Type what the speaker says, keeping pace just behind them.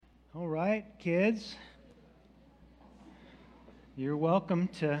All right, kids, you're welcome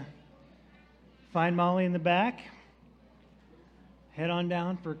to find Molly in the back. Head on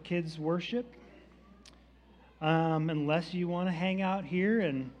down for kids' worship. Unless you want to hang out here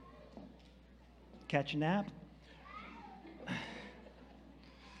and catch a nap.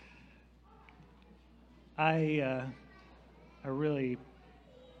 I really...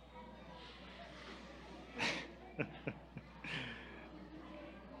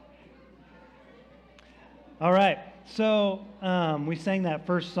 All right, so we sang that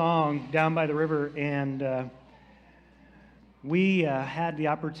first song, Down by the River, and we had the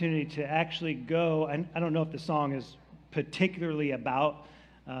opportunity to actually go. I don't know if the song is particularly about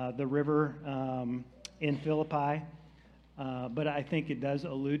the river in Philippi, but I think it does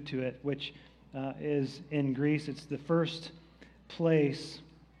allude to it, which is in Greece. It's the first place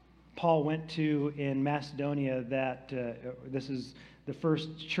Paul went to in Macedonia. This is the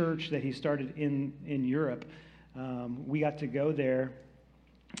first church that he started in Europe. We got to go there,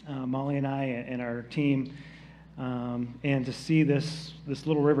 Molly and I and our team, and to see this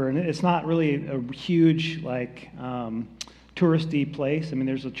little river. And it's not really a huge touristy place. I mean,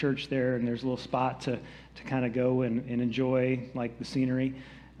 there's a church there, and there's a little spot to kind of go and enjoy like the scenery.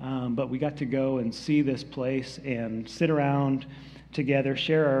 But we got to go and see this place and sit around together,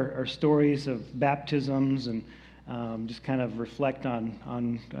 share our stories of baptisms, and just kind of reflect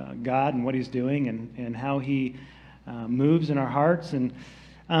on God and what He's doing and how He moves in our hearts. And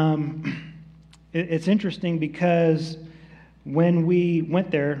it's interesting because when we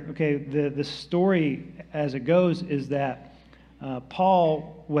went there, okay, the story as it goes is that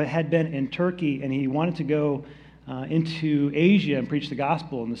Paul had been in Turkey and he wanted to go into Asia and preach the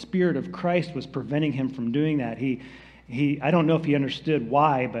gospel, and the Spirit of Christ was preventing him from doing that. I don't know if he understood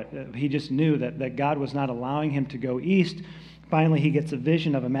why, but he just knew that God was not allowing him to go east. Finally, he gets a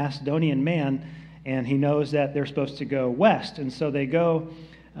vision of a Macedonian man, and he knows that they're supposed to go west. And so they go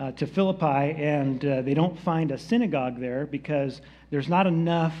to Philippi, and they don't find a synagogue there because there's not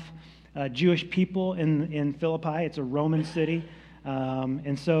enough Jewish people in Philippi. It's a Roman city.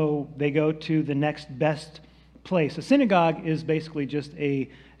 And so they go to the next best place. A synagogue is basically just a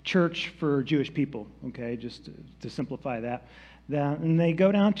church for Jewish people, okay, just to simplify that. And they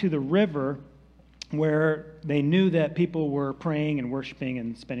go down to the river where they knew that people were praying and worshiping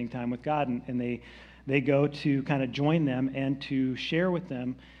and spending time with God, and they go to kind of join them and to share with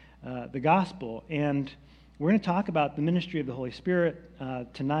them the gospel. And we're going to talk about the ministry of the Holy Spirit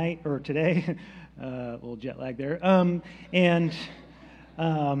tonight, or today, a little jet lag there, and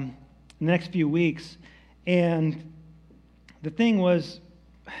the next few weeks. And the thing was,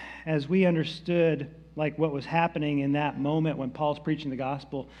 as we understood like what was happening in that moment when Paul's preaching the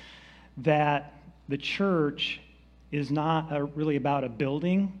gospel, that the church is not really about a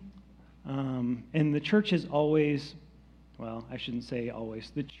building. And the church is always, well, I shouldn't say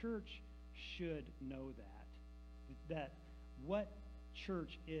always, the church should know that what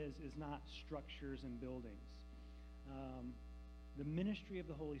church is not structures and buildings. The ministry of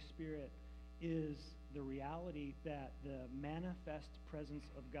the Holy Spirit is the reality that the manifest presence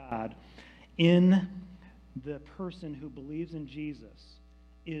of God in the person who believes in Jesus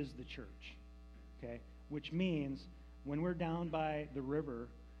is the church, okay? Which means when we're down by the river,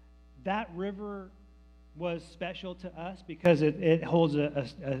 that river was special to us because it holds a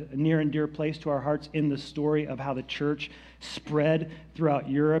near and dear place to our hearts in the story of how the church spread throughout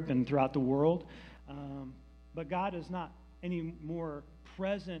Europe and throughout the world. But God is not any more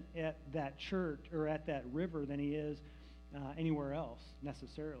present at that church or at that river than He is anywhere else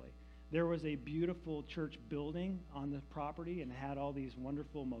necessarily. There was a beautiful church building on the property and had all these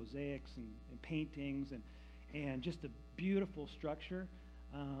wonderful mosaics and paintings and just a beautiful structure.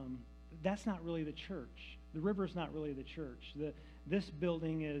 That's not really the church. The river's not really the church. This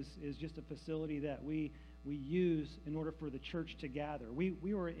building is just a facility that we use in order for the church to gather.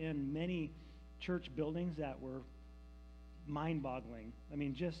 We were in many church buildings that were mind-boggling. I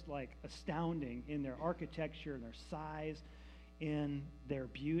mean, just like astounding in their architecture and their size, in their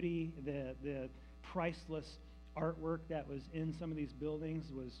beauty. The priceless artwork that was in some of these buildings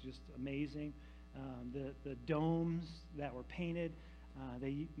was just amazing. The domes that were painted,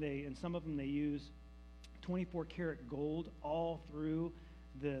 they in some of them they use 24 karat gold all through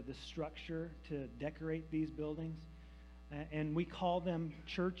the structure to decorate these buildings. And we call them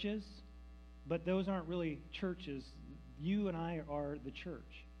churches, but those aren't really churches. You and I are the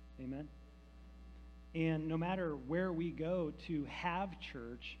church. Amen? And no matter where we go to have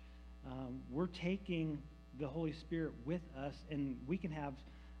church, we're taking the Holy Spirit with us, and we can have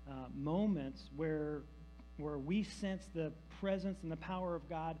moments where we sense the presence and the power of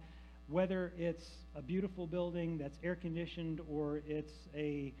God whether it's a beautiful building that's air-conditioned, or it's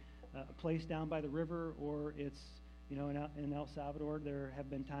a place down by the river, or it's, in El Salvador, there have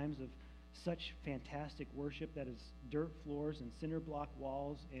been times of such fantastic worship that is dirt floors and cinder block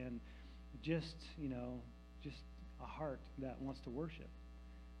walls and just a heart that wants to worship.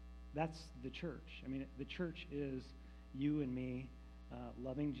 That's the church. I mean, the church is you and me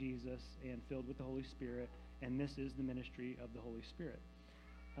loving Jesus and filled with the Holy Spirit, and this is the ministry of the Holy Spirit.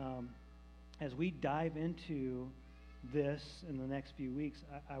 As we dive into this in the next few weeks,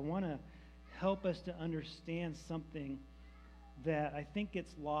 I want to help us to understand something that I think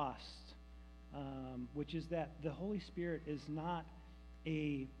gets lost, which is that the Holy Spirit is not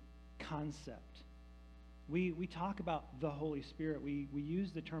a concept. We talk about the Holy Spirit. We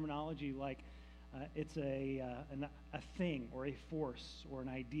use the terminology like it's a thing or a force or an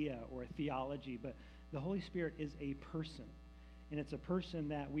idea or a theology, but the Holy Spirit is a person. And it's a person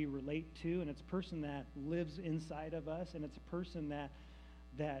that we relate to, and it's a person that lives inside of us, and it's a person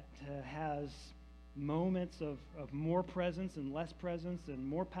that has moments of more presence and less presence and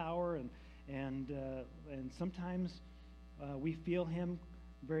more power, and sometimes we feel him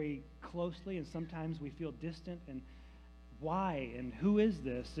very closely, and sometimes we feel distant. And why? And who is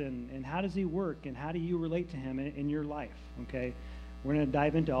this? And how does he work? And how do you relate to him in your life? Okay, we're going to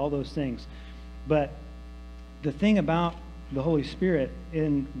dive into all those things. But the thing about the Holy Spirit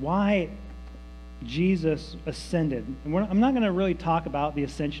and why Jesus ascended, and I'm not going to really talk about the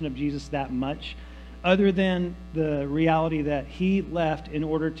ascension of Jesus that much, other than the reality that he left in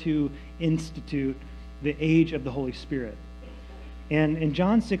order to institute the age of the Holy Spirit. And in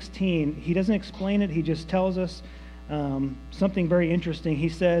John 16, he doesn't explain it, he just tells us something very interesting. He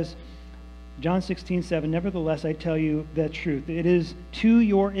says, John 16:7, "Nevertheless, I tell you the truth. It is to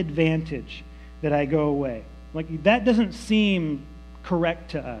your advantage that I go away." Like, that doesn't seem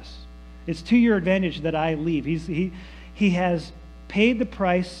correct to us. It's to your advantage that I leave. He has paid the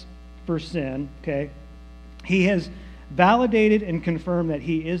price for sin, okay? He has validated and confirmed that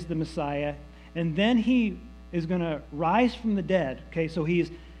he is the Messiah, and then he is going to rise from the dead, okay? So he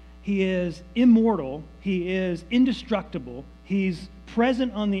is immortal, he is indestructible, he's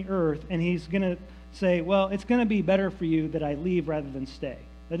present on the earth, and he's going to say, well, it's going to be better for you that I leave rather than stay.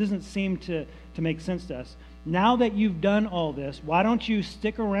 That doesn't seem to make sense to us. Now that you've done all this, why don't you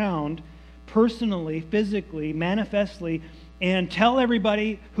stick around personally, physically, manifestly, and tell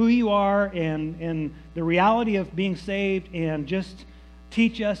everybody who you are and the reality of being saved, and just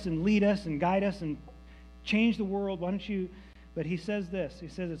teach us and lead us and guide us and change the world. Why don't you? But he says this. He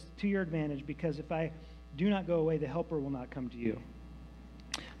says it's to your advantage, because if I do not go away, the Helper will not come to you.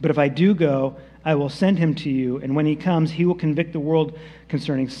 But if I do go, I will send him to you, and when he comes, he will convict the world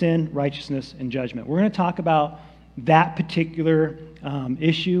concerning sin, righteousness, and judgment. We're going to talk about that particular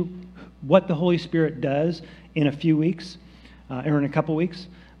issue, what the Holy Spirit does, in a few weeks, or in a couple weeks.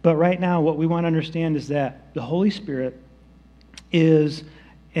 But right now, what we want to understand is that the Holy Spirit is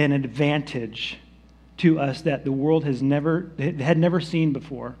an advantage to us that the world had never seen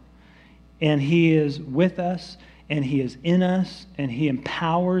before. And he is with us, and he is in us, and he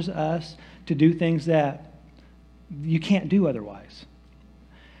empowers us to do things that you can't do otherwise.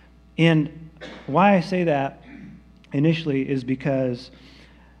 And why I say that initially is because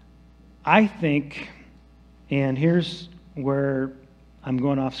I think, and here's where I'm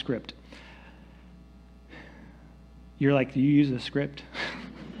going off script. You're like, do you use a script?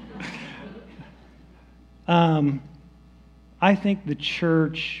 I think the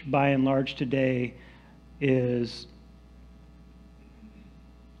church, by and large today, is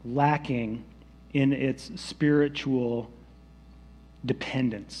lacking in its spiritual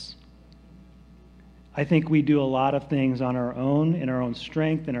dependence. I think we do a lot of things on our own, in our own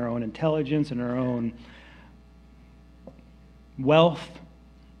strength, in our own intelligence, in our own wealth,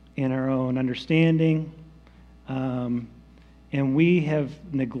 in our own understanding. And we have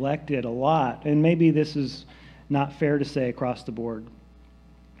neglected a lot, and maybe this is not fair to say across the board,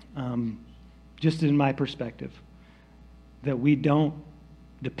 just in my perspective, that we don't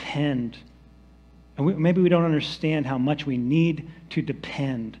depend, and maybe we don't understand how much we need to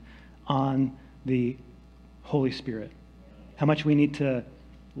depend on the Holy Spirit, how much we need to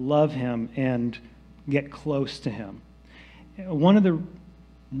love him and get close to him. One of the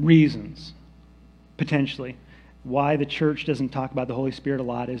reasons, potentially, why the church doesn't talk about the Holy Spirit a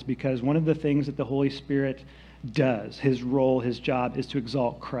lot is because one of the things that the Holy Spirit does, his role, his job, is to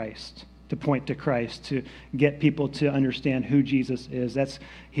exalt Christ, to point to Christ, to get people to understand who Jesus is.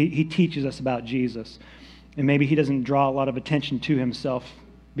 He teaches us about Jesus. And maybe he doesn't draw a lot of attention to himself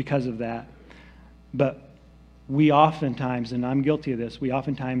because of that. But we oftentimes, and I'm guilty of this, we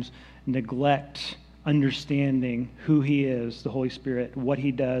oftentimes neglect understanding who he is, the Holy Spirit, what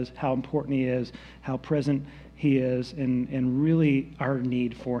he does, how important he is, how present he is, and really our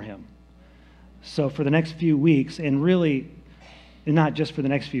need for him. So for the next few weeks, and really not just for the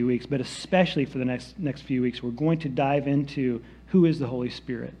next few weeks, but especially for the next few weeks, we're going to dive into who is the Holy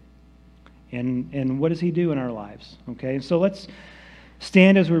Spirit and what does he do in our lives. Okay, so let's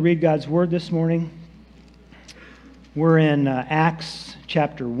stand as we read God's word this morning. We're in Acts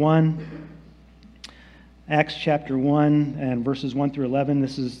chapter 1. Acts chapter 1 and verses 1 through 11.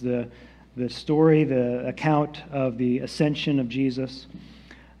 This is the story, the account of the ascension of Jesus.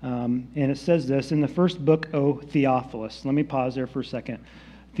 And it says this, in the first book, O Theophilus. Let me pause there for a second.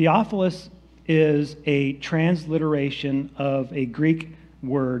 Theophilus is a transliteration of a Greek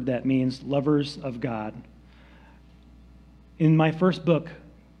word that means lovers of God. In my first book,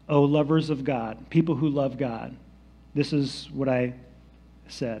 O lovers of God, people who love God, this is what I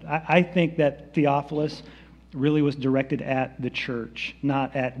said. I think that Theophilus really was directed at the church,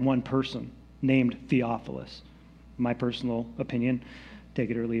 not at one person named Theophilus. My personal opinion, take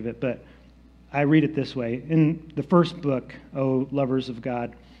it or leave it, but I read it this way. In the first book, O lovers of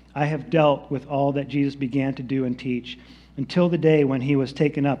God, I have dealt with all that Jesus began to do and teach until the day when he was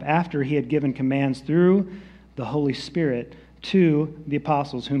taken up, after he had given commands through the Holy Spirit to the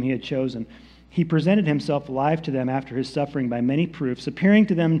apostles whom he had chosen. He presented himself alive to them after his suffering by many proofs, appearing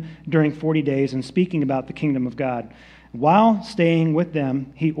to them during 40 days and speaking about the kingdom of God. While staying with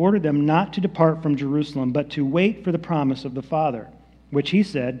them, he ordered them not to depart from Jerusalem, but to wait for the promise of the Father, which he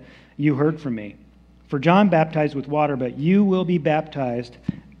said, "You heard from me. For John baptized with water, but you will be baptized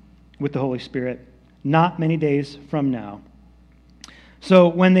with the Holy Spirit not many days from now." So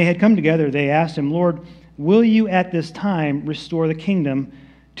when they had come together, they asked him, "Lord, will you at this time restore the kingdom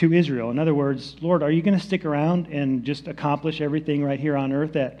to Israel?" In other words, Lord, are you going to stick around and just accomplish everything right here on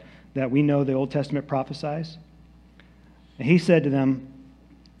earth that we know the Old Testament prophesies? And he said to them,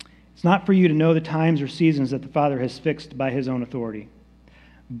 "It's not for you to know the times or seasons that the Father has fixed by his own authority.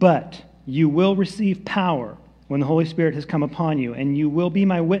 But you will receive power when the Holy Spirit has come upon you, and you will be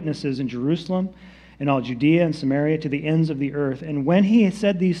my witnesses in Jerusalem, in all Judea and Samaria, to the ends of the earth." And when he had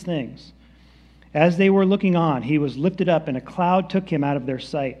said these things, as they were looking on, he was lifted up, and a cloud took him out of their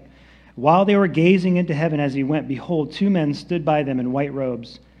sight. While they were gazing into heaven as he went, behold, two men stood by them in white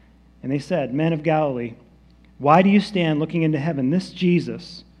robes. And they said, "Men of Galilee, why do you stand looking into heaven? This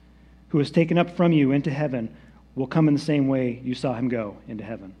Jesus, who was taken up from you into heaven, will come in the same way you saw him go into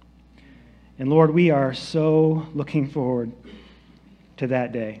heaven." And Lord, we are so looking forward to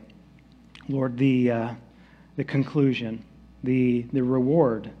that day. Lord, the conclusion, the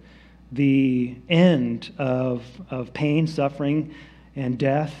reward, the end of pain, suffering, and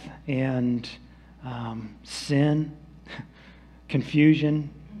death, and sin, confusion.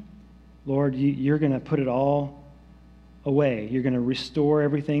 Lord, you're going to put it all away. You're going to restore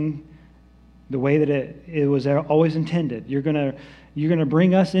everything the way that it was always intended. You're going to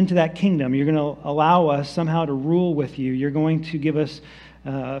bring us into that kingdom. You're going to allow us somehow to rule with you. You're going to give us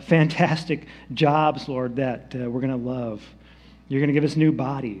fantastic jobs, Lord, that we're going to love. You're going to give us new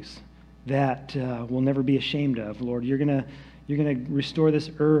bodies that we'll never be ashamed of, Lord. You're going to restore this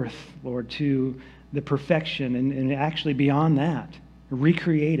earth, Lord, to the perfection and actually beyond that,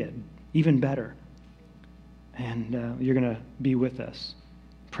 recreate it even better. And you're going to be with us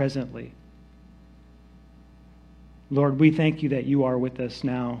presently. Lord, we thank you that you are with us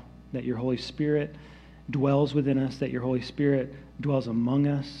now, that your Holy Spirit dwells within us, that your Holy Spirit dwells among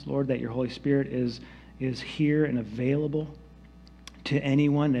us, Lord, that your Holy Spirit is here and available to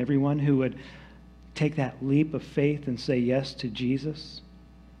anyone, everyone who would take that leap of faith and say yes to Jesus.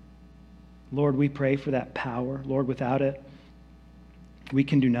 Lord, we pray for that power. Lord, without it, we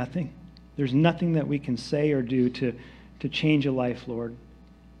can do nothing. There's nothing that we can say or do to change a life, Lord,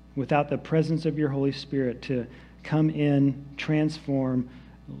 without the presence of your Holy Spirit to come in, transform,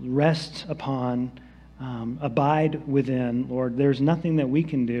 rest upon, abide within. Lord, there's nothing that we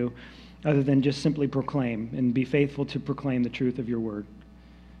can do other than just simply proclaim and be faithful to proclaim the truth of your word.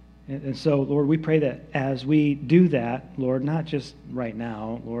 And so, Lord, we pray that as we do that, Lord, not just right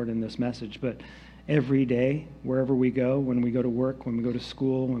now, Lord, in this message, but every day, wherever we go, when we go to work, when we go to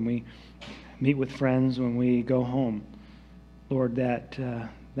school, when we meet with friends, when we go home, Lord, that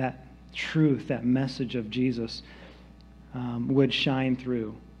truth, that message of Jesus would shine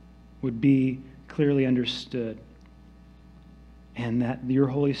through, would be clearly understood, and that your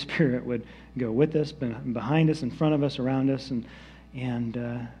Holy Spirit would go with us, behind us, in front of us, around us,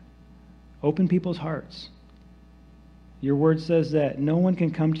 and open people's hearts. Your word says that no one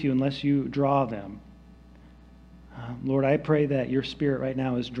can come to you unless you draw them. Lord, I pray that your Spirit right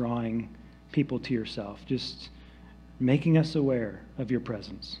now is drawing people to yourself, just making us aware of your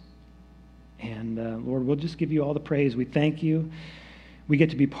presence. And Lord, we'll just give you all the praise. We thank you. We get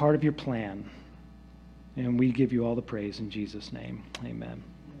to be part of your plan. And we give you all the praise in Jesus' name. Amen.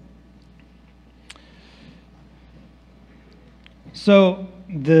 So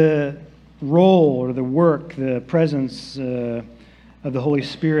the role or the work, the presence of the Holy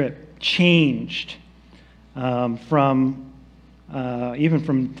Spirit changed from even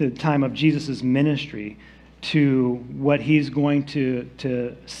from the time of Jesus' ministry to what he's going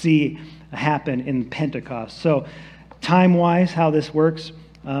to see happen in Pentecost. So time-wise, how this works,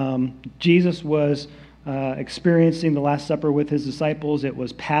 Jesus was experiencing the Last Supper with his disciples. It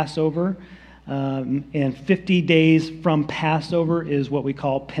was Passover. And 50 days from Passover is what we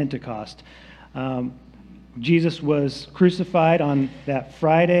call Pentecost. Jesus was crucified on that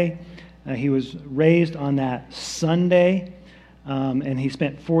Friday. He was raised on that Sunday. And he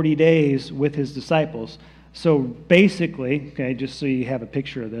spent 40 days with his disciples. So basically, okay, just so you have a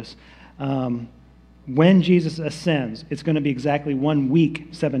picture of this, when Jesus ascends, it's going to be exactly 1 week,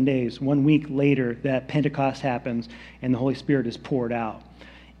 7 days, 1 week later that Pentecost happens and the Holy Spirit is poured out.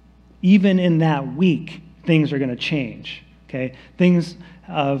 Even in that week, things are going to change, okay? Things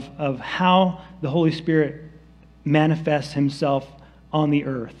of how the Holy Spirit manifests himself on the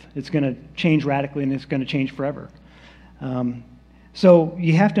earth. It's going to change radically, and it's going to change forever. So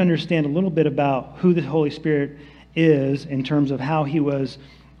you have to understand a little bit about who the Holy Spirit is in terms of how he was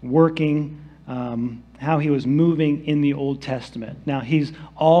working, how he was moving in the Old Testament. Now, he's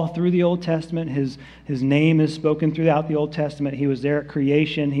all through the Old Testament. His name is spoken throughout the Old Testament. He was there at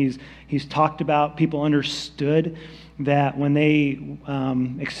creation. He's talked about. People understood that when they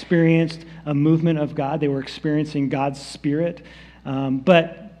experienced a movement of God, they were experiencing God's Spirit.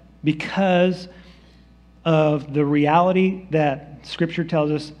 But because of the reality that Scripture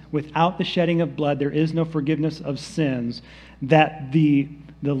tells us, without the shedding of blood, there is no forgiveness of sins, that the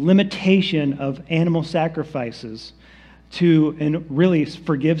limitation of animal sacrifices to and really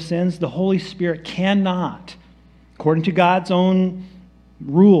forgive sins, the Holy Spirit cannot, according to God's own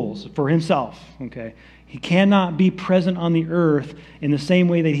rules for himself, okay, he cannot be present on the earth in the same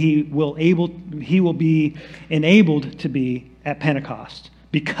way that he will be enabled to be at Pentecost,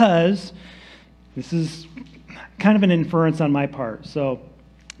 because this is kind of an inference on my part,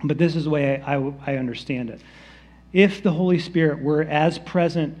 but this is the way I understand it. If the Holy Spirit were as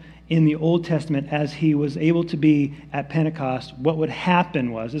present in the Old Testament as he was able to be at Pentecost, what would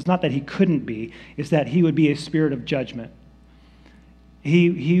happen was, it's not that he couldn't be, it's that he would be a spirit of judgment.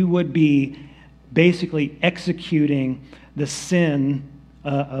 He would be basically executing the sin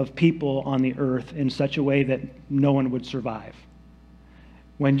of people on the earth in such a way that no one would survive.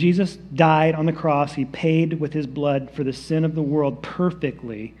 When Jesus died on the cross, he paid with his blood for the sin of the world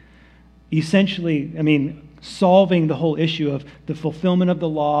perfectly, essentially, solving the whole issue of the fulfillment of the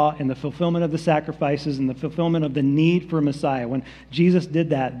law and the fulfillment of the sacrifices and the fulfillment of the need for a Messiah. When Jesus did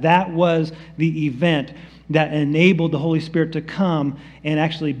that, that was the event that enabled the Holy Spirit to come and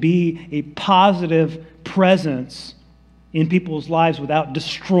actually be a positive presence in people's lives without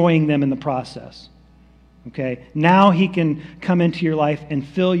destroying them in the process. Okay? Now he can come into your life and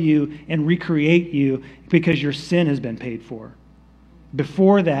fill you and recreate you because your sin has been paid for.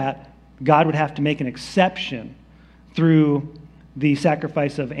 Before that, God would have to make an exception through the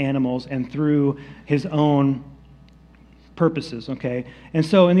sacrifice of animals and through his own purposes, okay? And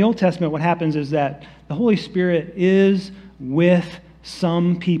so in the Old Testament, what happens is that the Holy Spirit is with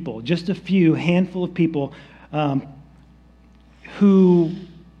some people, just a handful of people who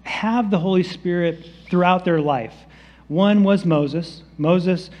have the Holy Spirit throughout their life. One was Moses.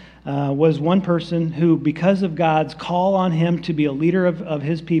 Moses was one person who, because of God's call on him to be a leader of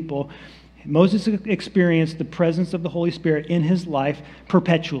his people, Moses experienced the presence of the Holy Spirit in his life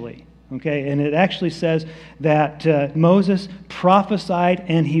perpetually. Okay, and it actually says that Moses prophesied,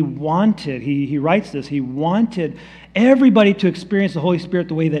 and he writes this, he wanted everybody to experience the Holy Spirit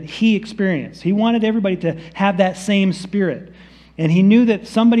the way that he experienced. He wanted everybody to have that same Spirit. And he knew that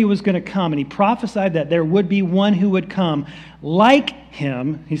somebody was going to come, and he prophesied that there would be one who would come like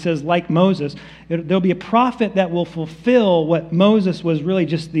him. He says, like Moses. There'll be a prophet that will fulfill what Moses was really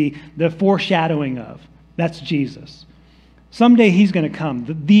just the foreshadowing of. That's Jesus. Someday he's going to come,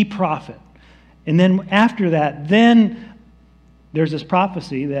 the prophet. And then after that, then there's this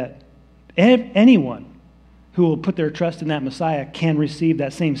prophecy that anyone who will put their trust in that Messiah can receive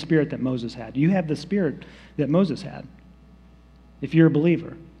that same Spirit that Moses had. You have the Spirit that Moses had, if you're a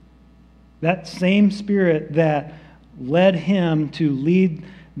believer. That same Spirit that led him to lead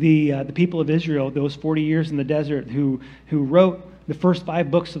the people of Israel, those 40 years in the desert, who wrote the first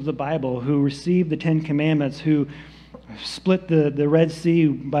 5 books of the Bible, who received the 10 Commandments, who split the Red Sea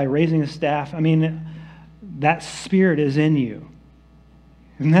by raising a staff. I mean, that Spirit is in you.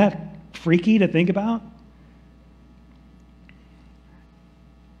 Isn't that freaky to think about?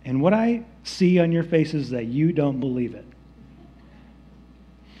 And what I see on your faces is that you don't believe it.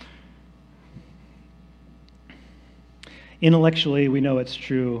 Intellectually, we know it's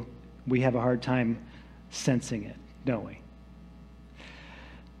true. We have a hard time sensing it, don't we?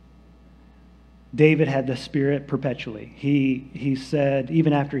 David had the Spirit perpetually. He said,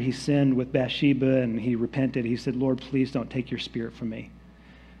 even after he sinned with Bathsheba and he repented, he said, Lord, please don't take your Spirit from me.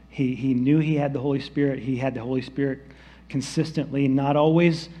 He knew he had the Holy Spirit. He had the Holy Spirit consistently, not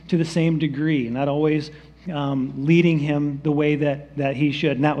always to the same degree, not always leading him the way that he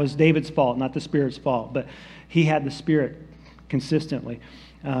should. And that was David's fault, not the Spirit's fault. But he had the Spirit consistently.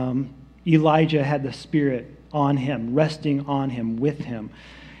 Elijah had the Spirit on him, resting on him, with him.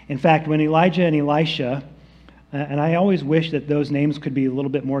 In fact, when Elijah and Elisha, and I always wish that those names could be a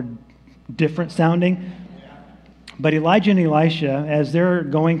little bit more different sounding, but Elijah and Elisha, as they're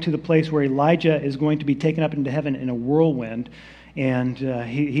going to the place where Elijah is going to be taken up into heaven in a whirlwind, and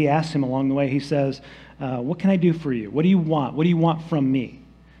he asks him along the way, he says, what can I do for you? What do you want? What do you want from me?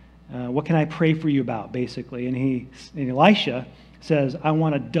 What can I pray for you about, basically? And Elisha says, I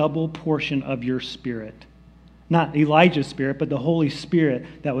want a double portion of your Spirit. Not Elijah's Spirit, but the Holy Spirit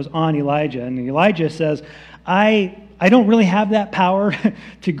that was on Elijah. And Elijah says, I don't really have that power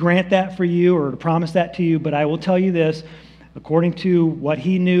to grant that for you or to promise that to you, but I will tell you this. According to what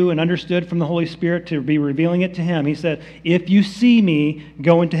he knew and understood from the Holy Spirit to be revealing it to him, he said, if you see me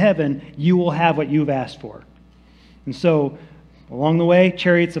go into heaven, you will have what you've asked for. And so, along the way,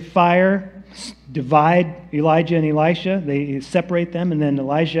 chariots of fire divide Elijah and Elisha. They separate them, and then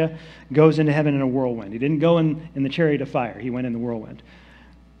Elijah goes into heaven in a whirlwind. He didn't go in the chariot of fire. He went in the whirlwind.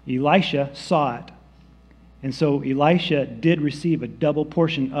 Elisha saw it. And so Elisha did receive a double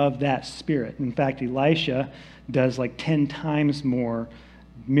portion of that Spirit. In fact, Elisha does like 10 times more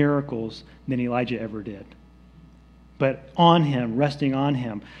miracles than Elijah ever did. But on him, resting on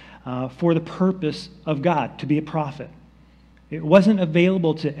him, for the purpose of God, to be a prophet. It wasn't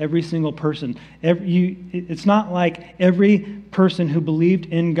available to every single person. It's not like every person who believed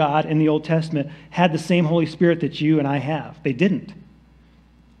in God in the Old Testament had the same Holy Spirit that you and I have. They didn't.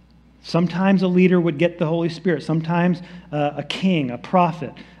 Sometimes a leader would get the Holy Spirit. Sometimes a king, a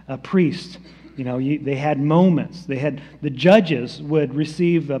prophet, a priest. They had moments. The judges would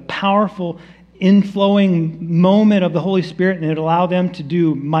receive a powerful, inflowing moment of the Holy Spirit, and it would allow them to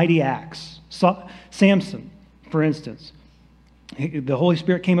do mighty acts. Samson, for instance. The Holy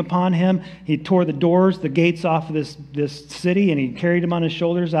Spirit came upon him. He tore the doors, the gates off of this city, and he carried him on his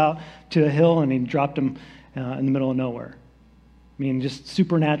shoulders out to a hill, and he dropped him in the middle of nowhere. I mean, just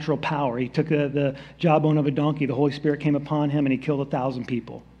supernatural power. He took the jawbone of a donkey. The Holy Spirit came upon him, and he killed 1,000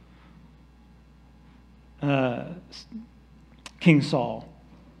 people. King Saul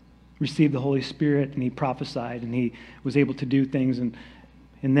received the Holy Spirit, and he prophesied, and he was able to do things. And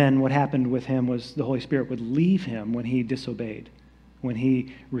then what happened with him was the Holy Spirit would leave him when he disobeyed. When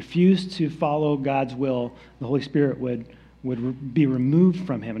he refused to follow God's will, the Holy Spirit would be removed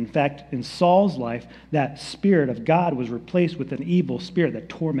from him. In fact, in Saul's life, that Spirit of God was replaced with an evil spirit that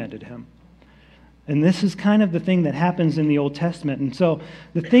tormented him. And this is kind of the thing that happens in the Old Testament. And so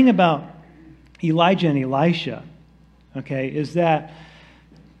the thing about Elijah and Elisha, okay, is that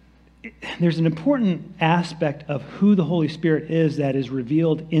there's an important aspect of who the Holy Spirit is that is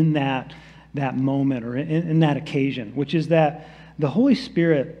revealed in that moment or in that occasion, which is that the Holy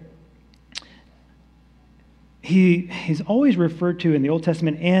Spirit, he's always referred to in the Old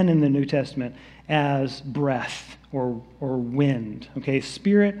Testament and in the New Testament as breath or wind. Okay,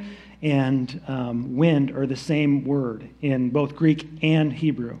 Spirit and wind are the same word in both Greek and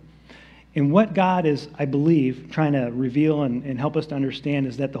Hebrew. And what God is, I believe, trying to reveal and help us to understand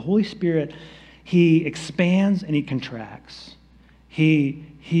is that the Holy Spirit, he expands and he contracts.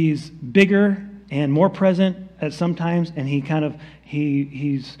 He's bigger and more present at some times, and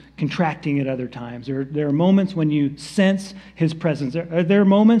he's contracting at other times. There are moments when you sense his presence. Are there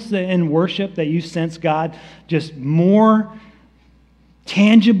moments in worship that you sense God just more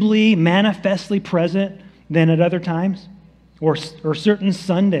tangibly, manifestly present than at other times? Or certain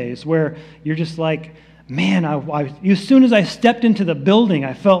Sundays where you're just like, man, as soon as I stepped into the building,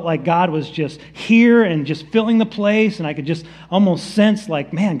 I felt like God was just here and just filling the place, and I could just almost sense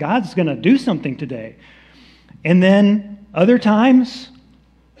like, man, God's going to do something today. And then other times,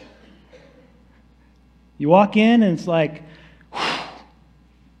 you walk in and it's like,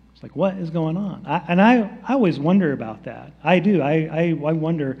 It's like, what is going on? I always wonder about that. I do. I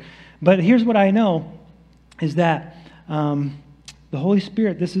wonder. But here's what I know is that the Holy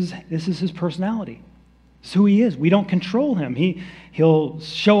Spirit, this is his personality. It's who he is. We don't control him. He'll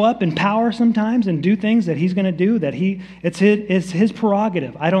show up in power sometimes and do things that he's going to do. It's his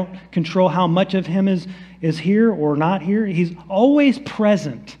prerogative. I don't control how much of him is here or not here. He's always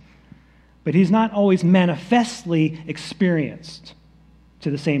present, but he's not always manifestly experienced to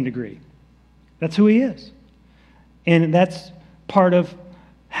the same degree. That's who he is. And that's part of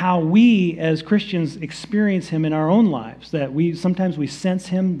how we as Christians experience him in our own lives, that sometimes we sense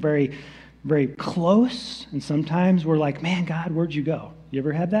him very, very close, and sometimes we're like, man, God, where'd you go? You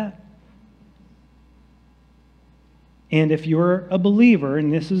ever had that? And if you're a believer,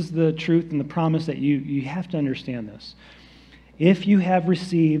 and this is the truth and the promise that you have to understand this, if you have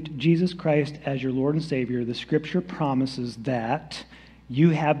received Jesus Christ as your Lord and Savior, the Scripture promises that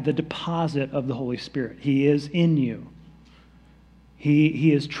you have the deposit of the Holy Spirit. He is in you.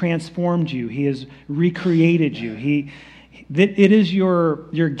 He has transformed you. He has recreated you. It is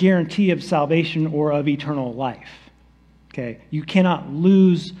your guarantee of salvation or of eternal life. Okay? You cannot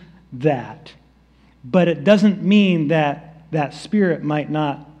lose that. But it doesn't mean that that spirit might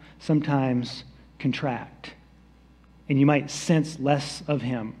not sometimes contract. And you might sense less of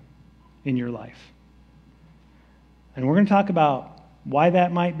him in your life. And we're going to talk about why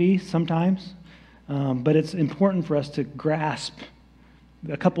that might be sometimes. But it's important for us to grasp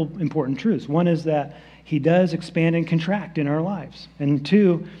a couple important truths. One is that he does expand and contract in our lives. And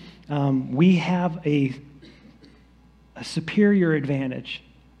two, we have a superior advantage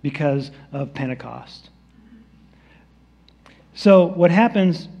because of Pentecost. So what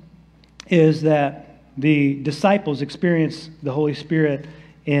happens is that the disciples experience the Holy Spirit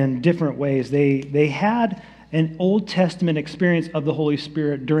in different ways. They had an Old Testament experience of the Holy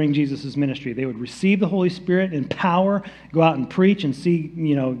Spirit during Jesus' ministry. They would receive the Holy Spirit in power, go out and preach and see,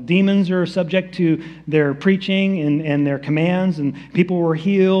 demons are subject to their preaching and their commands, and people were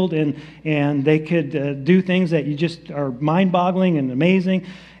healed, and they could do things that you just are mind-boggling and amazing.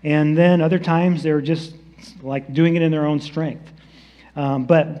 And then other times they were just like doing it in their own strength.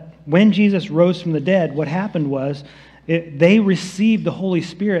 But when Jesus rose from the dead, what happened was they received the Holy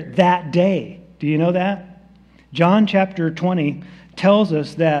Spirit that day. Do you know that? John chapter 20 tells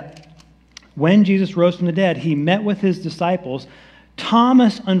us that when Jesus rose from the dead, he met with his disciples.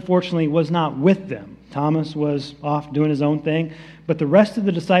 Thomas, unfortunately, was not with them. Thomas was off doing his own thing. But the rest of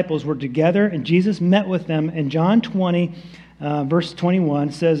the disciples were together, and Jesus met with them. And John 20, verse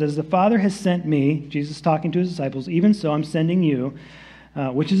 21 says, "As the Father has sent me," Jesus talking to his disciples, "even so I'm sending you,"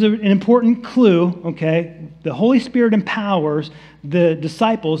 which is an important clue, okay? The Holy Spirit empowers the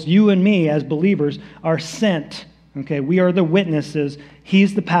disciples. You and me as believers are sent, okay? We are the witnesses.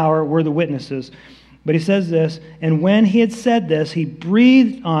 He's the power. We're the witnesses. But he says this, "And when he had said this, he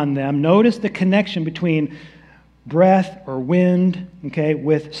breathed on them." Notice the connection between breath or wind, okay,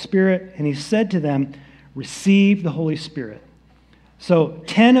 with spirit. "And he said to them, 'Receive the Holy Spirit.'" So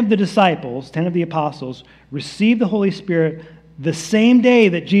 10 of the disciples, 10 of the apostles, received the Holy Spirit the same day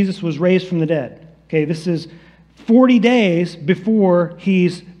that Jesus was raised from the dead. Okay, this is 40 days before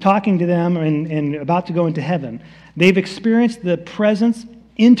he's talking to them and about to go into heaven. They've experienced the presence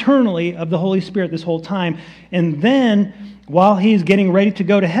internally of the Holy Spirit this whole time. And then, while he's getting ready to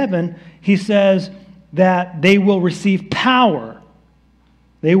go to heaven, he says that they will receive power.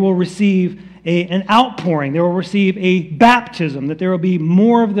 They will receive an outpouring. They will receive a baptism, that there will be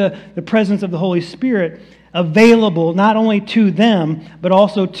more of the presence of the Holy Spirit available not only to them, but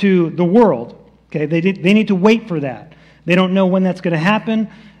also to the world. Okay, they need to wait for that. They don't know when that's going to happen.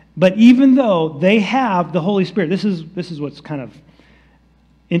 But even though they have the Holy Spirit, this is what's kind of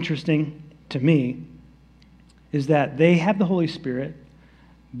interesting to me, is that they have the Holy Spirit.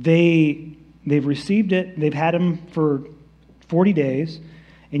 They've received it. They've had him for 40 days.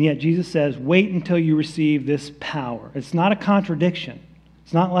 And yet Jesus says, wait until you receive this power. It's not a contradiction.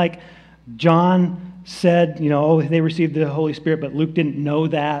 It's not like John said, they received the Holy Spirit, but Luke didn't know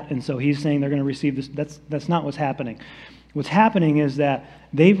that, and so he's saying they're going to receive this. That's not what's happening. What's happening is that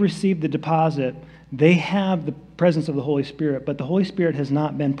they've received the deposit. They have the presence of the Holy Spirit, but the Holy Spirit has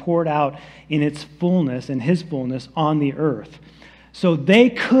not been poured out in its fullness, in his fullness, on the earth. So they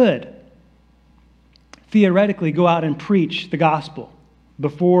could theoretically go out and preach the gospel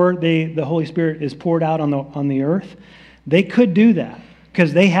before the Holy Spirit is poured out on the earth. They could do that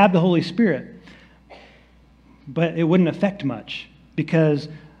because they have the Holy Spirit. But it wouldn't affect much because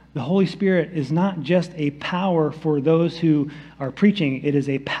the Holy Spirit is not just a power for those who are preaching. It is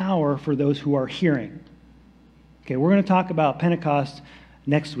a power for those who are hearing. Okay, we're going to talk about Pentecost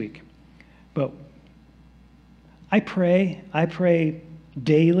next week. But I pray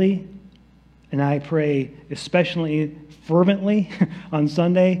daily, and I pray especially fervently on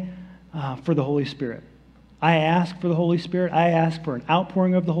Sunday for the Holy Spirit. I ask for the Holy Spirit. I ask for an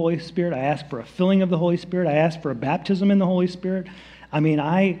outpouring of the Holy Spirit. I ask for a filling of the Holy Spirit. I ask for a baptism in the Holy Spirit. I mean,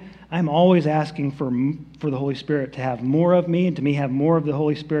 I'm always asking for the Holy Spirit to have more of me and to me have more of the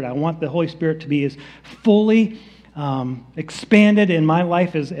Holy Spirit. I want the Holy Spirit to be as fully expanded in my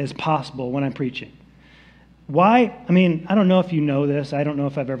life as possible when I'm preaching. Why? I mean, I don't know if you know this. I don't know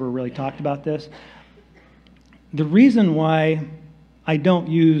if I've ever really talked about this. The reason why I don't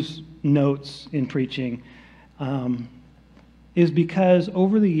use notes in preaching is because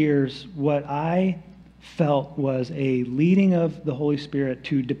over the years, what I felt was a leading of the Holy Spirit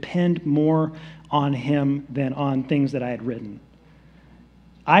to depend more on Him than on things that I had written.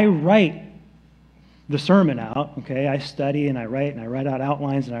 I write the sermon out, okay? I study and I write out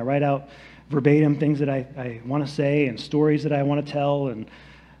outlines and I write out verbatim things that I want to say and stories that I want to tell, and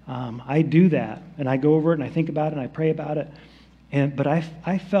I do that, and I go over it and I think about it and I pray about it. But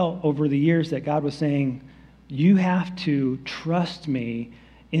I felt over the years that God was saying, you have to trust me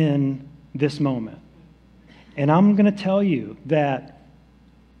in this moment. And I'm going to tell you that,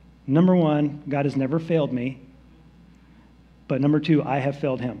 number one, God has never failed me. But number two, I have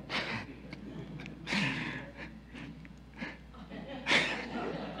failed Him.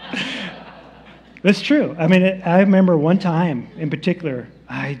 That's true. I mean, I remember one time in particular,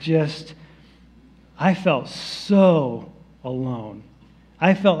 I felt so alone.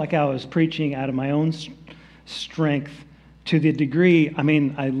 I felt like I was preaching out of my own strength to the degree, I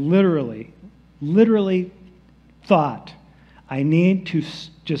mean, I literally thought I need to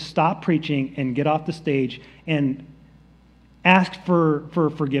just stop preaching and get off the stage and ask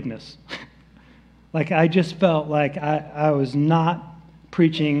for forgiveness. Like I just felt like I was not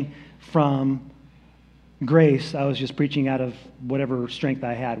preaching from grace. I was just preaching out of whatever strength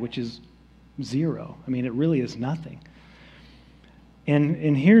I had, which is zero. I mean, it really is nothing.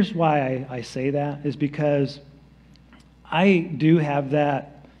 And here's why I say that, is because I do have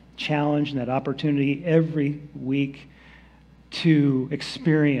that challenge and that opportunity every week to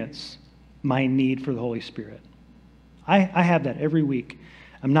experience my need for the Holy Spirit. I have that every week.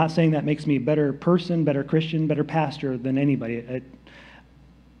 I'm not saying that makes me a better person, better Christian, better pastor than anybody.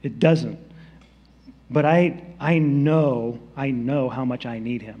 It doesn't. But I know how much I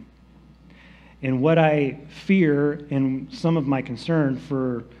need Him. And what I fear and some of my concern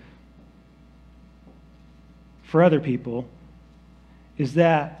for other people is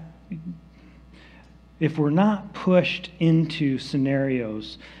that if we're not pushed into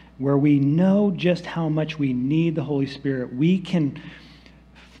scenarios where we know just how much we need the Holy Spirit, we can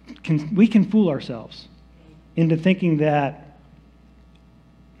fool ourselves into thinking that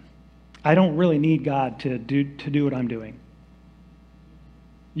I don't really need God to do what I'm doing.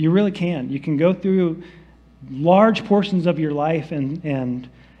 You really can. You can go through large portions of your life and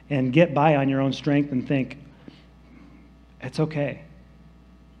get by on your own strength and think, it's okay.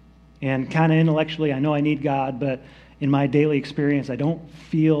 And kind of intellectually, I know I need God, but in my daily experience, I don't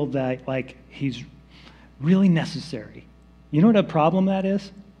feel that like He's really necessary. You know what a problem that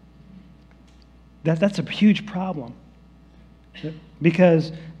is? That's a huge problem.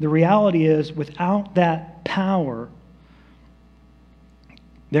 Because the reality is, without that power,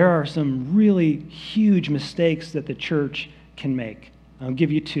 there are some really huge mistakes that the church can make. I'll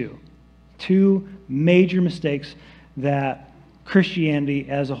give you two major mistakes that Christianity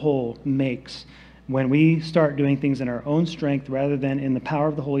as a whole makes when we start doing things in our own strength rather than in the power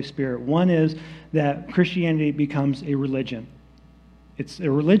of the Holy Spirit. One is that Christianity becomes a religion. It's a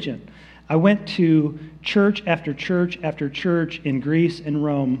religion. I went to church after church after church in Greece and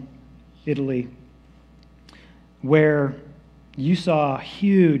Rome, Italy, where you saw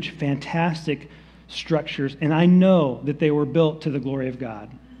huge, fantastic structures, and I know that they were built to the glory of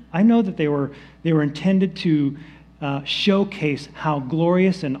God. I know that they were intended to showcase how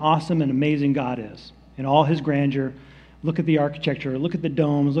glorious and awesome and amazing God is in all His grandeur. Look at the architecture, look at the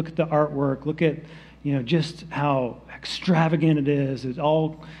domes, look at the artwork, look at just how extravagant it is. It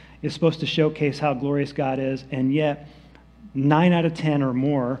all is supposed to showcase how glorious God is, and yet 9 out of 10 or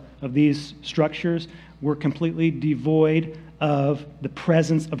more of these structures were completely devoid of the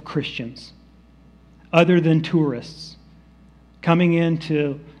presence of Christians, other than tourists coming in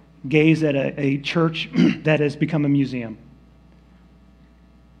to gaze at a church that has become a museum.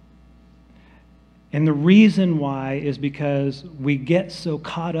 And the reason why is because we get so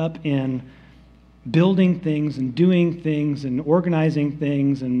caught up in building things and doing things and organizing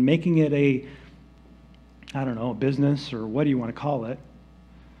things and making it a business, or what do you want to call it,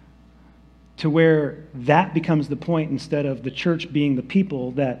 to where that becomes the point instead of the church being the people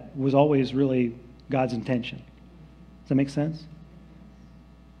that was always really God's intention. Does that make sense?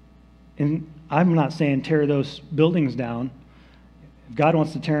 And I'm not saying tear those buildings down. If God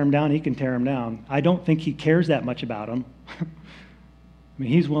wants to tear them down, he can tear them down. I don't think he cares that much about them. I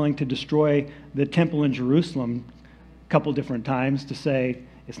mean, he's willing to destroy the temple in Jerusalem a couple different times to say,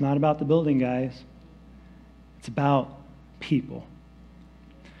 it's not about the building, guys. It's about people.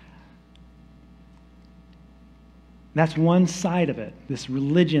 That's one side of it, this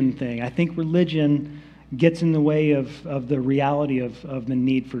religion thing. I think religion gets in the way of the reality of the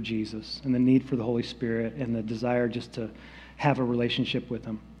need for Jesus and the need for the Holy Spirit and the desire just to have a relationship with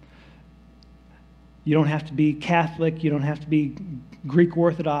him. You don't have to be Catholic. You don't have to be Greek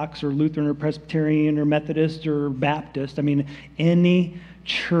Orthodox or Lutheran or Presbyterian or Methodist or Baptist. I mean, any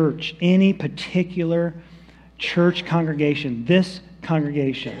church, any particular church congregation, this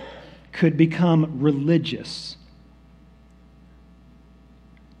congregation could become religious.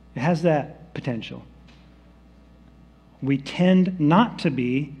 It has that potential. We tend not to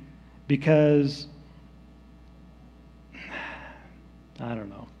be because, I don't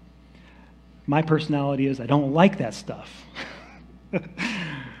know, my personality is I don't like that stuff.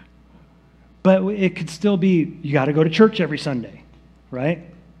 But it could still be, you got to go to church every Sunday, right?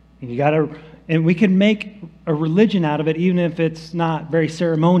 And we can make a religion out of it even if it's not very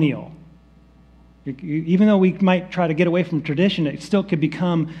ceremonial. Even though we might try to get away from tradition, it still could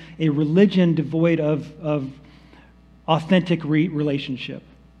become a religion devoid of authentic relationship.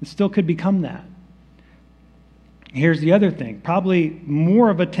 It still could become that. Here's the other thing. Probably more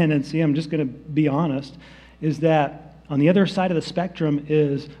of a tendency, I'm just going to be honest, is that on the other side of the spectrum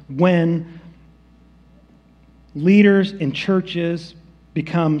is when leaders in churches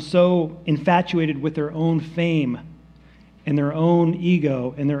become so infatuated with their own fame and their own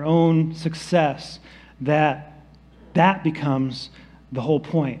ego and their own success that becomes the whole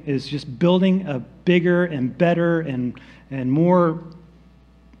point, is just building a bigger and better and more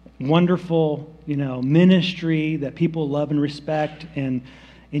wonderful, ministry that people love and respect, and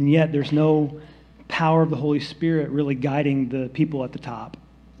yet there's no power of the Holy Spirit really guiding the people at the top,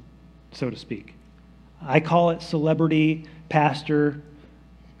 so to speak. I call it celebrity pastor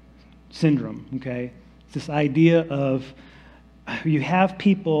syndrome, okay? It's this idea of you have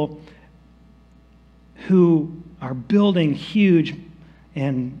people who are building huge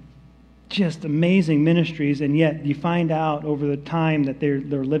and just amazing ministries, and yet you find out over the time that they're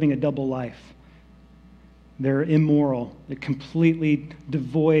living a double life. They're immoral. They're completely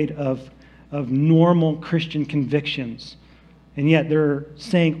devoid of normal Christian convictions. And yet they're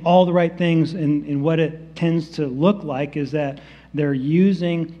saying all the right things, and what it tends to look like is that they're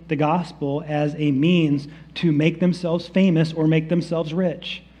using the gospel as a means to make themselves famous or make themselves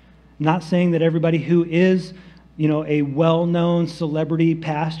rich. Not saying that everybody who is, a well-known celebrity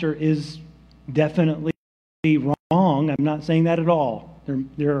pastor is definitely wrong. I'm not saying that at all.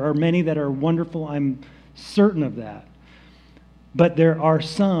 There are many that are wonderful. I'm certain of that. But there are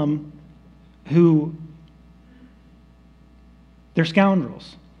some who, they're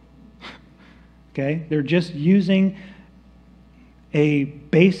scoundrels. Okay? They're just using a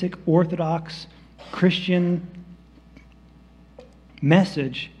basic Orthodox Christian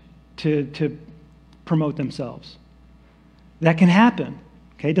message to promote themselves. That can happen.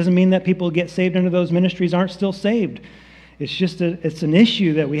 Okay? It doesn't mean that people who get saved under those ministries aren't still saved. It's just it's an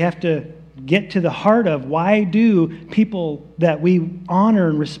issue that we have to get to the heart of. Why do people that we honor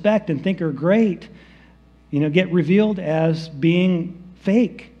and respect and think are great, get revealed as being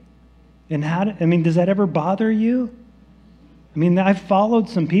fake? And does that ever bother you? I've followed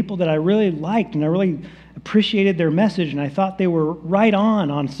some people that I really liked and I really appreciated their message, and I thought they were right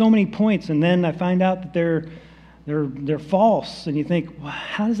on so many points, and then I find out that they're false, and you think, well,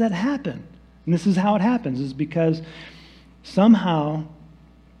 how does that happen? And this is how it happens, is because somehow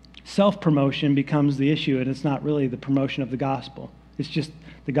self-promotion becomes the issue, and it's not really the promotion of the gospel. It's just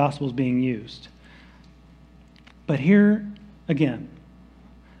the gospel is being used. But here, again,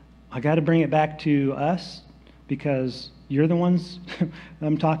 I got to bring it back to us, because you're the ones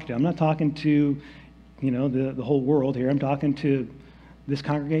I'm talking to. I'm not talking to, the whole world here. I'm talking to this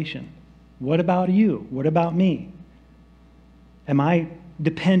congregation. What about you? What about me? Am I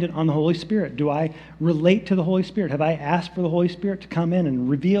dependent on the Holy Spirit? Do I relate to the Holy Spirit? Have I asked for the Holy Spirit to come in and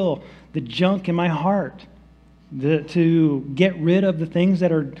reveal the junk in my heart, to get rid of the things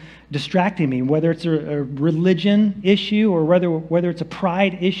that are distracting me, whether it's a religion issue or whether it's a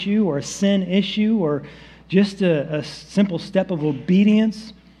pride issue or a sin issue or just a simple step of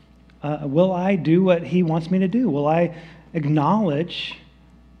obedience? Will I do what he wants me to do? Will I acknowledge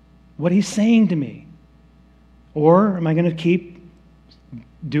what he's saying to me? Or am I going to keep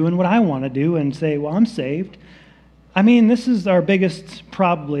doing what I want to do and say, well, I'm saved? I mean, this is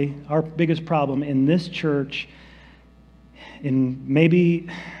probably our biggest problem in this church, in maybe,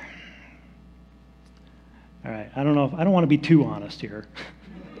 all right, I don't know, I don't want to be too honest here.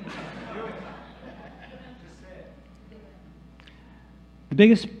 The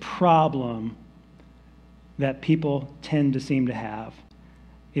biggest problem that people tend to seem to have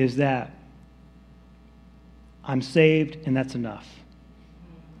is that I'm saved and that's enough.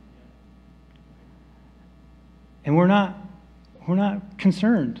 And we're not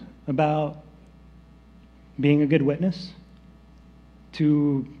concerned about being a good witness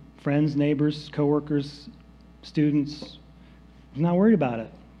to friends, neighbors, coworkers, students. I'm not worried about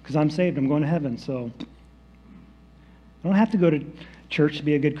it because I'm saved. I'm going to heaven. So I don't have to go to church to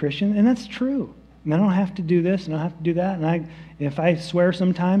be a good Christian, and that's true. And I don't have to do this, and I don't have to do that. And if I swear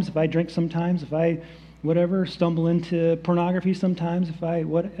sometimes, if I drink sometimes, if I stumble into pornography sometimes,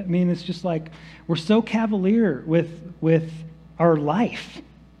 it's just like we're so cavalier with our life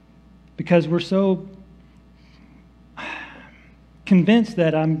because we're so convinced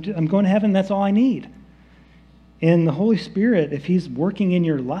that I'm going to heaven, that's all I need. And the Holy Spirit, if he's working in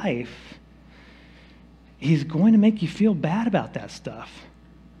your life, he's going to make you feel bad about that stuff.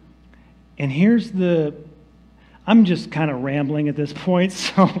 And I'm just kind of rambling at this point,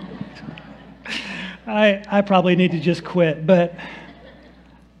 so I probably need to just quit. But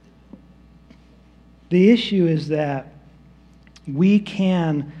the issue is that we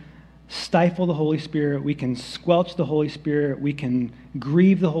can stifle the Holy Spirit, we can squelch the Holy Spirit, we can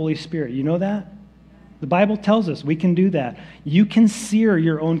grieve the Holy Spirit. You know that? The Bible tells us we can do that. You can sear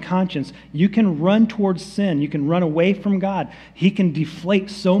your own conscience. You can run towards sin. You can run away from God. He can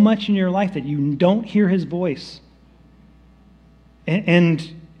deflate so much in your life that you don't hear his voice.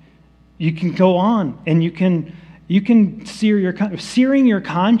 And you can go on and you can sear your conscience. Searing your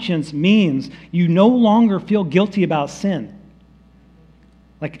conscience means you no longer feel guilty about sin.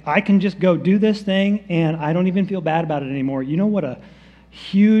 Like, I can just go do this thing and I don't even feel bad about it anymore. You know what a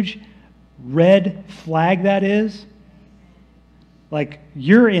huge red flag that is? Like,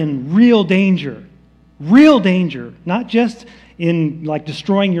 you're in real danger, not just in like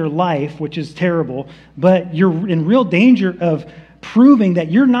destroying your life, which is terrible, but you're in real danger of proving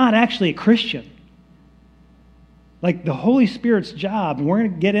that you're not actually a Christian. Like, the Holy Spirit's job, and we're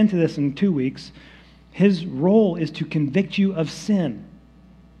going to get into this in 2 weeks, his role is to convict you of sin.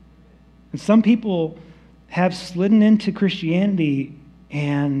 And some people have slidden into Christianity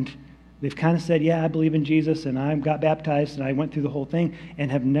and they've kind of said, yeah, I believe in Jesus, and I got baptized, and I went through the whole thing, and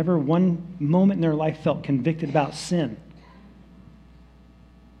have never one moment in their life felt convicted about sin.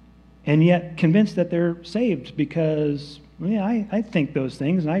 And yet convinced that they're saved because, yeah, I think those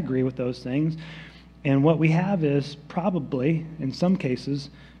things, and I agree with those things. And what we have is probably, in some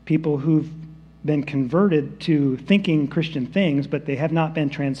cases, people who've been converted to thinking Christian things, but they have not been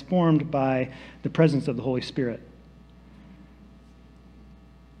transformed by the presence of the Holy Spirit.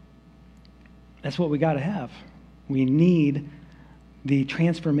 That's what we got to have. We need the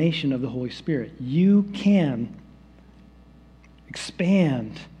transformation of the Holy Spirit. You can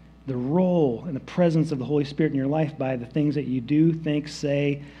expand the role and the presence of the Holy Spirit in your life by the things that you do, think,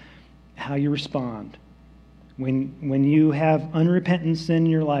 say, how you respond. When you have unrepentant sin in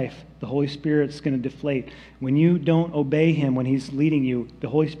your life, the Holy Spirit's going to deflate. When you don't obey him when he's leading you, the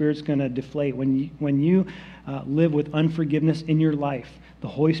Holy Spirit's going to deflate. When you live with unforgiveness in your life, the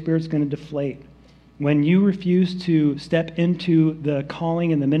Holy Spirit's going to deflate. When you refuse to step into the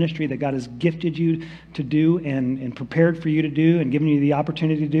calling and the ministry that God has gifted you to do and prepared for you to do and given you the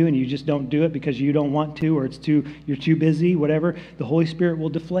opportunity to do, and you just don't do it because you don't want to or you're too busy, whatever, the Holy Spirit will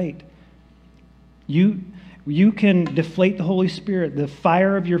deflate. You can deflate the Holy Spirit, the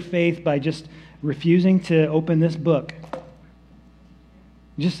fire of your faith, by just refusing to open this book.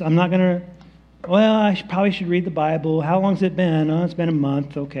 I'm not going to, I probably should read the Bible. How long's it been? Oh, it's been a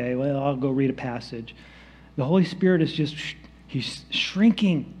month. Okay, well, I'll go read a passage. The Holy Spirit is he's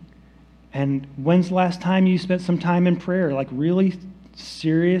shrinking. And when's the last time you spent some time in prayer? Like really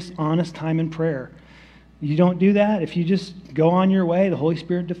serious, honest time in prayer. You don't do that. If you just go on your way, the Holy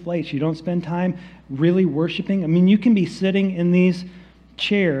Spirit deflates. You don't spend time really worshiping. I mean, you can be sitting in these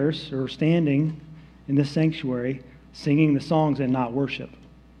chairs or standing in this sanctuary singing the songs and not worship.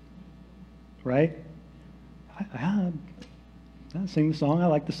 Right? I sing the song. I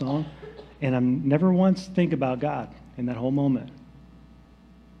like the song. And I'm never once think about God in that whole moment.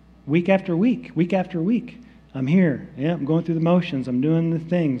 Week after week, I'm here. Yeah, I'm going through the motions. I'm doing the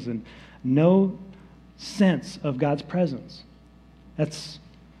things. And no sense of God's presence.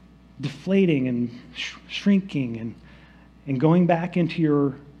 deflating and shrinking and going back into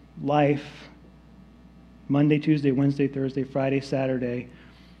your life Monday, Tuesday, Wednesday, Thursday, Friday, Saturday,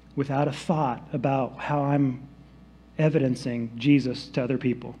 without a thought about how I'm evidencing Jesus to other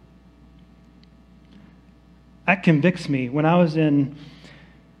people. That convicts me. When I was in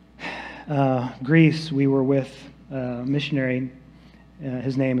Greece, we were with a missionary.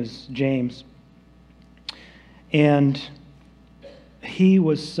 His name is James. And he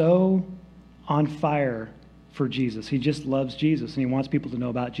was so on fire for Jesus. He just loves Jesus, and he wants people to know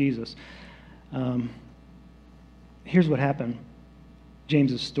about Jesus. Here's what happened.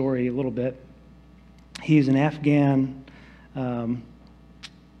 James's story a little bit. He's an Afghan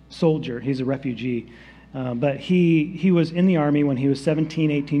soldier. He's a refugee. But he was in the army when he was 17,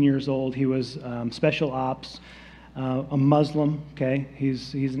 18 years old. He was special ops, a Muslim, okay?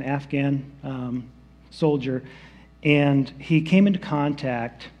 He's an Afghan soldier. And he came into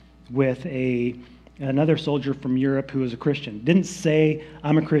contact with another soldier from Europe who was a Christian. Didn't say,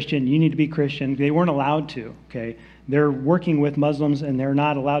 I'm a Christian, you need to be Christian. They weren't allowed to, okay? They're working with Muslims, and they're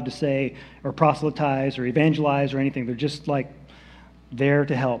not allowed to say or proselytize or evangelize or anything. They're just like there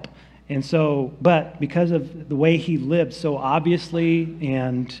to help. And so, but because of the way he lived so obviously,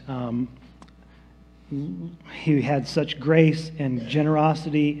 and he had such grace and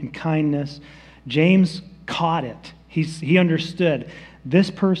generosity and kindness, James caught it. He understood this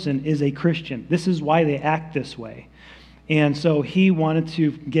person is a Christian. This is why they act this way. And so he wanted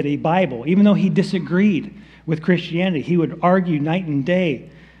to get a Bible. Even though he disagreed with Christianity, he would argue night and day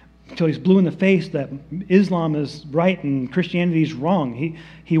until he's blue in the face that Islam is right and Christianity is wrong.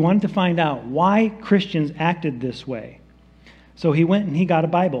 He wanted to find out why Christians acted this way. So he went and he got a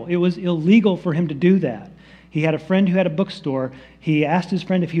Bible. It was illegal for him to do that. He had a friend who had a bookstore. He asked his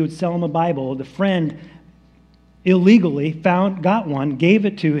friend if he would sell him a Bible. The friend illegally got one, gave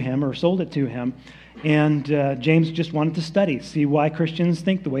it to him or sold it to him, and James just wanted to study, see why Christians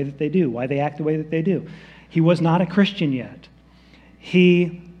think the way that they do, why they act the way that they do. He was not a Christian yet.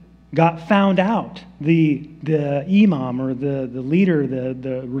 He got found out. The imam or the leader,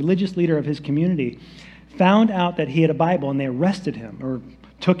 the religious leader of his community, found out that he had a Bible, and they arrested him or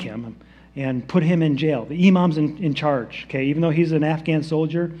took him and put him in jail. The imam's in charge, okay? Even though he's an Afghan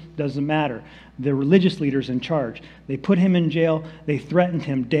soldier, doesn't matter. The religious leader's in charge. They put him in jail. They threatened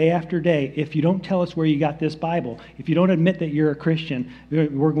him day after day. If you don't tell us where you got this Bible, if you don't admit that you're a Christian,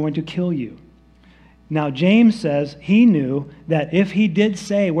 we're going to kill you. Now, James says he knew that if he did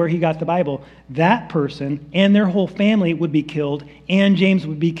say where he got the Bible, that person and their whole family would be killed, and James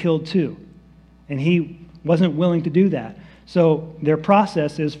would be killed too. And he wasn't willing to do that. So their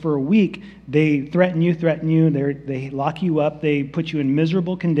process is for a week, they threaten you, they lock you up, they put you in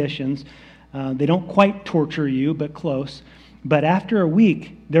miserable conditions. They don't quite torture you, but close. But after a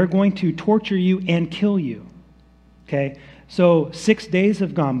week, they're going to torture you and kill you. Okay? So 6 days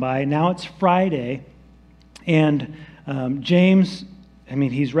have gone by. Now it's Friday. And James,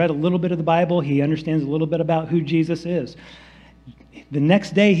 he's read a little bit of the Bible. He understands a little bit about who Jesus is. The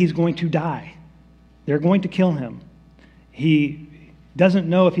next day, he's going to die. They're going to kill him. He doesn't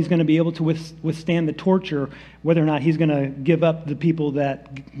know if he's going to be able to withstand the torture, whether or not he's going to give up the people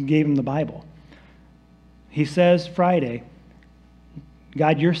that gave him the Bible. He says Friday,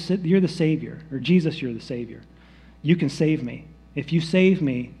 God, you're the Savior, or Jesus, you're the Savior. You can save me. If you save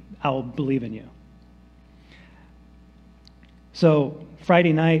me, I'll believe in you. So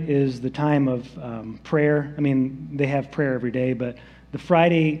Friday night is the time of prayer. They have prayer every day, but the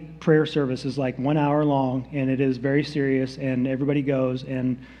Friday prayer service is like 1 hour long, and it is very serious, and everybody goes,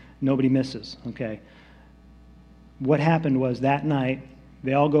 and nobody misses, okay? What happened was that night,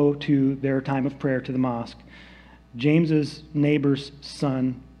 they all go to their time of prayer to the mosque. James's neighbor's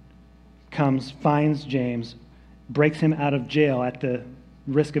son comes, finds James, breaks him out of jail at the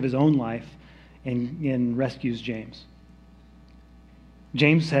risk of his own life, and rescues James.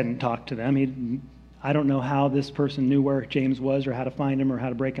 James hadn't talked to them. I don't know how this person knew where James was or how to find him or how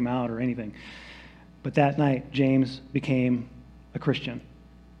to break him out or anything. But that night, James became a Christian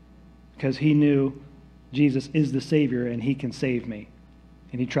because he knew Jesus is the Savior and he can save me.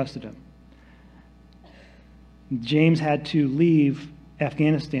 And he trusted him. James had to leave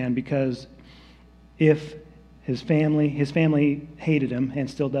Afghanistan because if his family hated him and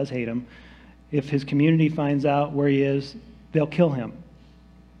still does hate him, if his community finds out where he is, they'll kill him.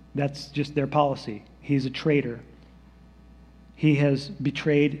 That's just their policy. He's a traitor. He has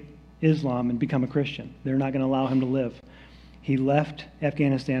betrayed Islam and become a Christian. They're not going to allow him to live. He left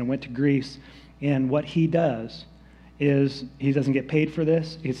Afghanistan, went to Greece, and what he does is he doesn't get paid for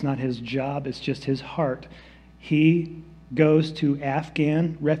this. It's not his job. It's just his heart. He goes to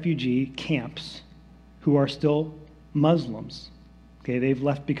Afghan refugee camps who are still Muslims. Okay, they've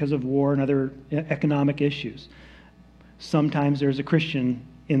left because of war and other economic issues. Sometimes there's a Christian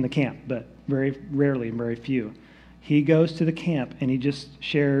in the camp, but very rarely and very few. He goes to the camp and he just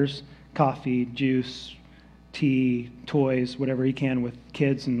shares coffee, juice, tea, toys, whatever he can with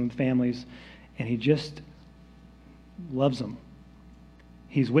kids and with families, and he just loves them.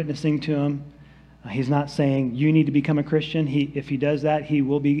 He's witnessing to them. He's not saying, you need to become a Christian. If he does that, he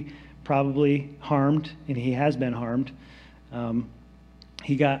will be probably harmed, and he has been harmed. I'm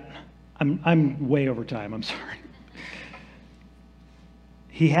way over time, I'm sorry.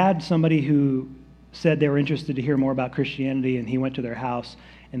 He had somebody who said they were interested to hear more about Christianity, and he went to their house,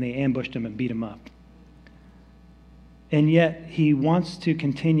 and they ambushed him and beat him up. And yet, he wants to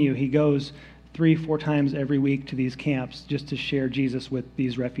continue. He goes 3-4 times every week to these camps just to share Jesus with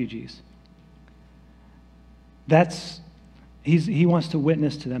these refugees. He wants to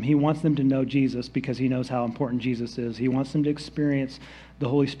witness to them. He wants them to know Jesus because he knows how important Jesus is. He wants them to experience the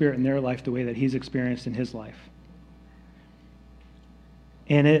Holy Spirit in their life the way that he's experienced in his life.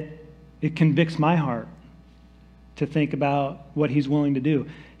 And it convicts my heart to think about what he's willing to do.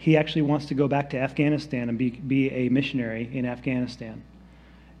 He actually wants to go back to Afghanistan and be a missionary in Afghanistan.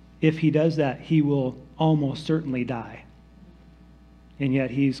 If he does that, he will almost certainly die. And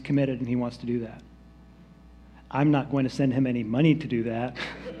yet he's committed and he wants to do that. I'm not going to send him any money to do that.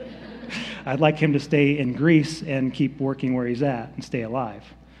 I'd like him to stay in Greece and keep working where he's at and stay alive.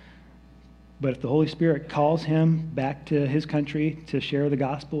 But if the Holy Spirit calls him back to his country to share the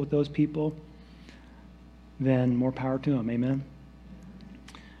gospel with those people, then more power to him. Amen?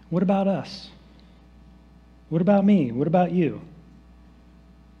 What about us? What about me? What about you?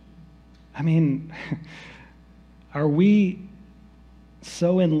 I mean, are we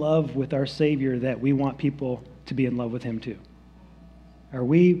so in love with our Savior that we want people to be in love with him too? Are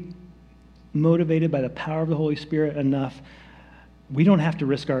we motivated by the power of the Holy Spirit enough? We don't have to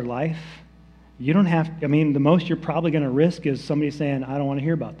risk our life. You don't have, the most you're probably going to risk is somebody saying, I don't want to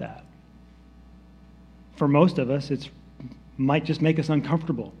hear about that. For most of us, it might just make us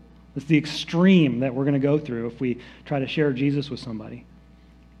uncomfortable. It's the extreme that we're going to go through if we try to share Jesus with somebody.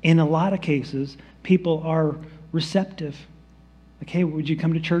 In a lot of cases, people are receptive. Like, hey, would you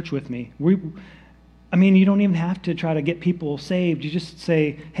come to church with me? You don't even have to try to get people saved. You just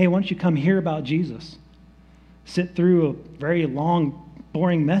say, hey, why don't you come hear about Jesus? Sit through a very long,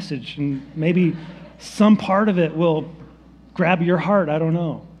 boring message, and maybe some part of it will grab your heart. I don't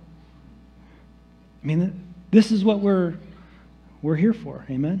know. This is what we're here for.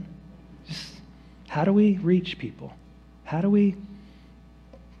 Amen? Just how do we reach people? How do we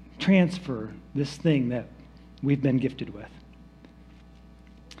transfer this thing that we've been gifted with?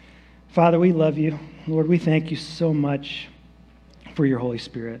 Father, we love you. Lord, we thank you so much for your Holy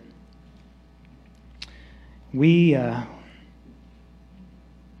Spirit. We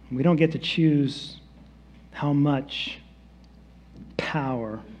don't get to choose how much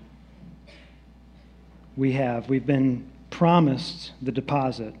power we have. We've been promised the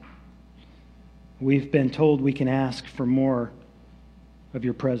deposit. We've been told we can ask for more of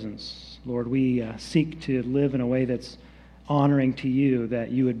your presence. Lord, we seek to live in a way that's honoring to you,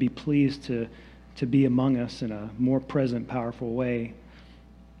 that you would be pleased to be among us in a more present, powerful way.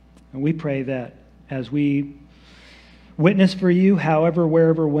 And we pray that as we witness for you, however,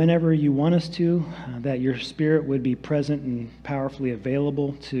 wherever, whenever you want us to, that your Spirit would be present and powerfully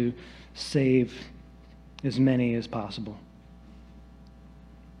available to save as many as possible.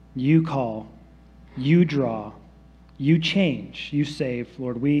 You call, you draw, you change, you save.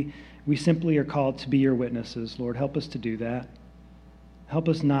 Lord, we simply are called to be your witnesses. Lord, help us to do that. Help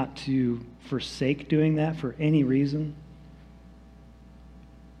us not to forsake doing that for any reason.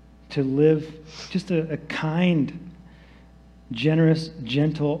 To live just a kind, generous,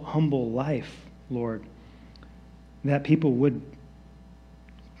 gentle, humble life, Lord, that people would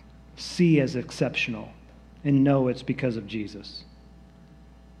see as exceptional and know it's because of Jesus.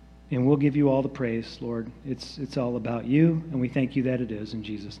 And we'll give you all the praise, Lord. It's all about you, and we thank you that it is. In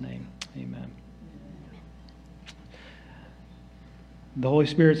Jesus' name, amen. The Holy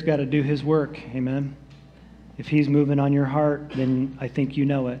Spirit's got to do his work, amen. If he's moving on your heart, then I think you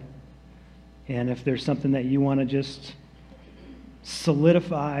know it. And if there's something that you want to just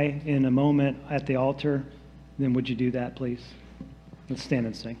solidify in a moment at the altar, then would you do that, please? Let's stand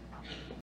and sing.